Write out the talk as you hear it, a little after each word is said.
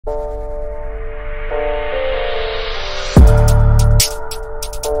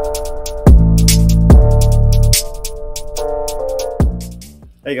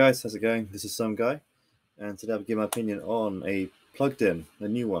Hey guys, how's it going? This is Some Guy, and today I'll give my opinion on a plugged-in, a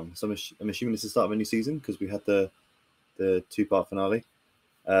new one. So I'm assuming this is the start of a new season because we had the two-part finale.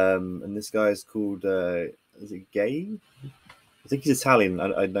 And this guy is called is it Gay? I think he's Italian.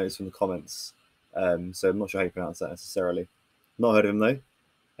 I noticed from the comments. So I'm not sure how you pronounce that necessarily. Not heard of him though.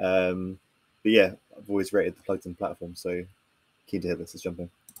 But yeah, I've always rated the plugged-in platform, so keen to hear this. Let's jump in.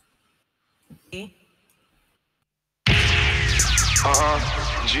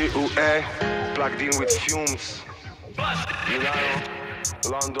 GUA, plugged in with Fumez. Milano,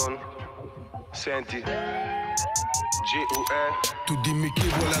 London, senti. GUA. Tu dimmi chi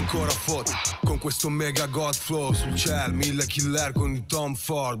vuole ancora foto con questo mega god flow sul cielo, 1000 killer con il Tom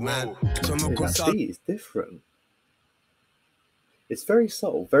Ford, man. Sono That beat is different. It's very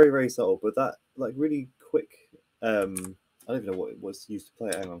subtle, very, very subtle, but that like really quick. I don't even know what it was used to play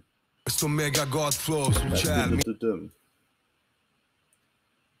it. Hang on. Questo mega god flow sul cielo.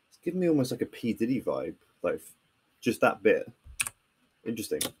 It's giving me almost like a P Diddy vibe, like just that bit.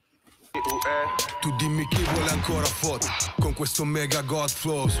 Interesting. Tu dimmi chi vuole ancora foto con questo mega god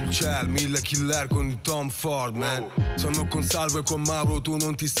flow sul cielo, 1000 killer con il Tom Ford, man. Sono con Salvo e con Mauro, tu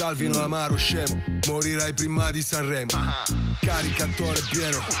non ti salvi, non amaro scemo. Morirai prima di Sanremo. Caricatore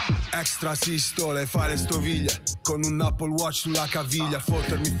pieno, extra sistole, fare stoviglie con un Apple Watch sulla caviglia.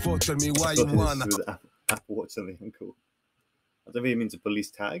 Fottermi, why you wanna? Apple Watch something cool. I don't really mean to police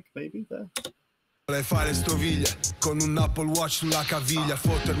tag, maybe there. Fare stoviglie con un Apple Watch sulla caviglia.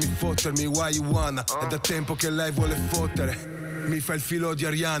 Fottermi, why you wanna? È da tempo che lei vuole fottere. Mi fa il filo di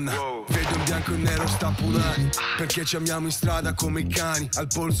Arianna. Vedo in bianco e nero stapunani, perché ci amiamo in strada come i cani. Al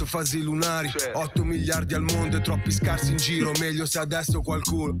polso fasi lunari, 8 miliardi al mondo e troppi scarsi in giro. Meglio se adesso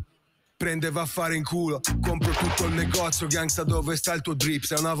qualcuno prende e va a fare in culo. Compro tutto il negozio, gangsta, dove sta il tuo drip?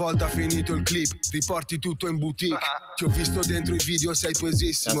 Se una volta finito il clip riporti tutto in boutique. Ti ho visto dentro i video, sei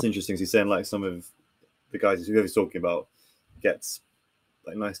tuesissimo. That's interesting. He's saying like some of the guys who he's talking about gets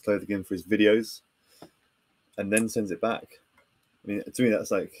like nice clothing in for his videos and then sends it back. I mean, to me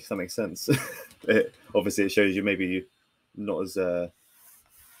that's like, that makes sense. Obviously it shows you maybe not as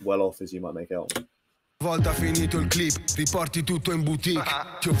well off as you might make out. Volta finito il clip, riporti tutto in boutique.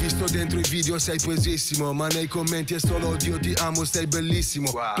 Ti ho visto dentro i video, sei poesissimo, ma nei commenti è solo odio, ti amo, sei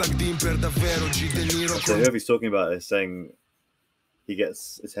bellissimo. Plugged in per davvero, G De Niro. So whoever he's talking about is saying he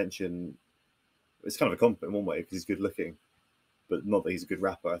gets attention. It's kind of a compliment in one way because he's good looking, but not that he's a good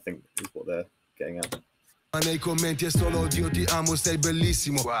rapper, I think is what they're getting at. Ma nei commenti è solo odio, ti amo, sei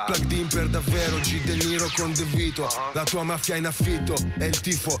bellissimo. Plugged in per davvero, G De Niro con De Vito. La tua mafia in affitto, è il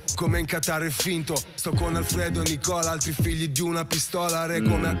tifo, come in Qatar è finto. Sto con Alfredo e Nicola, altri figli di una pistola. Re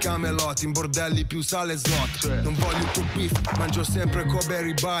come a Camelot, in bordelli più sale e slot. Non voglio il tuo beef, mangio sempre Kobe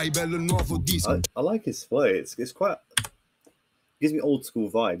Ribai. Bello il nuovo disco. I like his flow, it's quite, gives me old school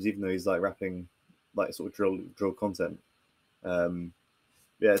vibes, even though he's like rapping like sort of drill content.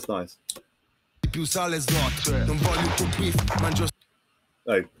 Yeah, it's nice. Più sale slot, non voglio il tuo beef, mangio.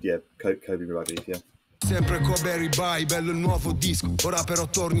 Oh yeah, Kobe Bryant, yeah. Sempre Kobe Ribai, bello il nuovo disco. Ora però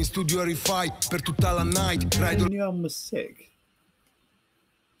torni in studio e rifai per tutta la night. The new album was sick.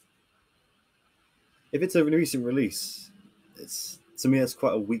 If it's a recent release, it's, to me that's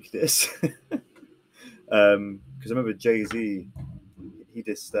quite a weakness. Because I remember Jay-Z, he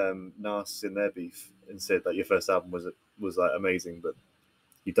dissed Nas in their beef and said that your first album was like amazing, but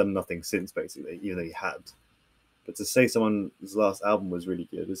you've done nothing since, basically, even though you had. But to say someone's last album was really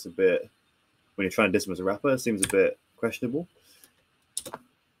good, it's a bit, when you're trying to diss him as a rapper, it seems a bit questionable.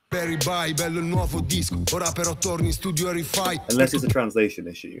 Bello il nuovo disco. Ora però torni in studio e rifai. Unless it's a translation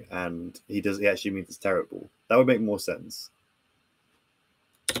issue and he actually means it's terrible. That would make more sense.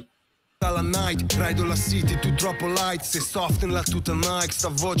 Alla night, rido la city, tu troppo light. Sei soft nella tuta Nike, sta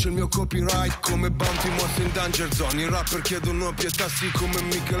voce il mio copyright. Come Bounty morto in danger zone. I rapper chiedono pietà sì come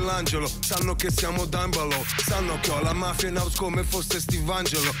Michelangelo. Sanno che siamo Dumbalo, sanno che ho la mafia in house come fosse Steve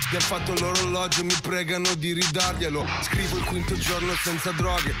Angelo. Gli han fatto l'orologio, mi pregano di ridarglielo. Scrivo il quinto giorno senza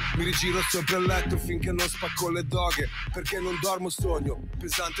droghe. Mi rigiro sopra il letto finché non spacco le doghe. Perché non dormo, sogno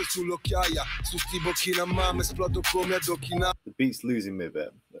pesante sull'occhiaia. Su sti bocchini a mamma esplodo come ad Okinawa. The beat's losing me a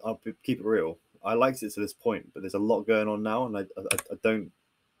bit. I'll keep it real. I liked it to this point, but there's a lot going on now, and I'm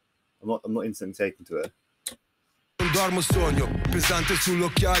not instantly taken to it. Non dormo, sogno pesante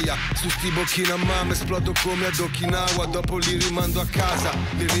sull'occhiaia. Su sti bocchini a mamma esplodo come ad Okinawa. Dopo li rimando a casa,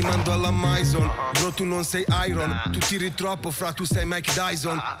 li rimando alla Maison. Bro, tu non sei Iron, tu tiri troppo, fra, tu sei Mike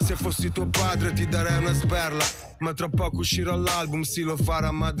Dyson. Se fossi tuo padre ti darei una sberla, ma tra poco uscirà l'album, sì, lo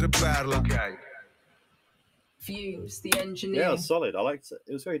farà madre perla. Okay. Fumez The Engineer. Yeah, it was solid. I liked it.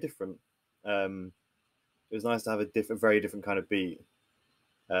 It was very different. It was nice to have a very different kind of beat.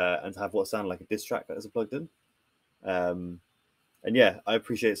 and to have what sounded like a diss track as a plugged in. And yeah, I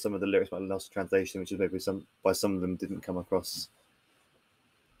appreciate some of the lyrics by lost translation, which is maybe some of them didn't come across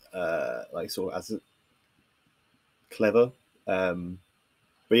like sort of as clever.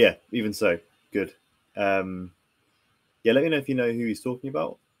 But yeah, even so, good. Yeah, let me know if you know who he's talking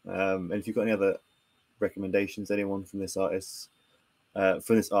about, and if you've got any other recommendations, anyone from this artist,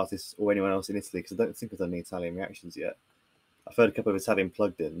 or anyone else in Italy, because I don't think I've done any Italian reactions yet. I've heard a couple of Italian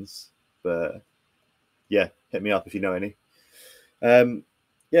plugged-ins, but yeah, hit me up if you know any.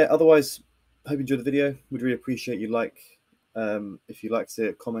 Yeah, otherwise, hope you enjoyed the video. Would really appreciate you if you liked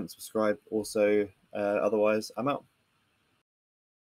it, comment, subscribe. Also, otherwise, I'm out.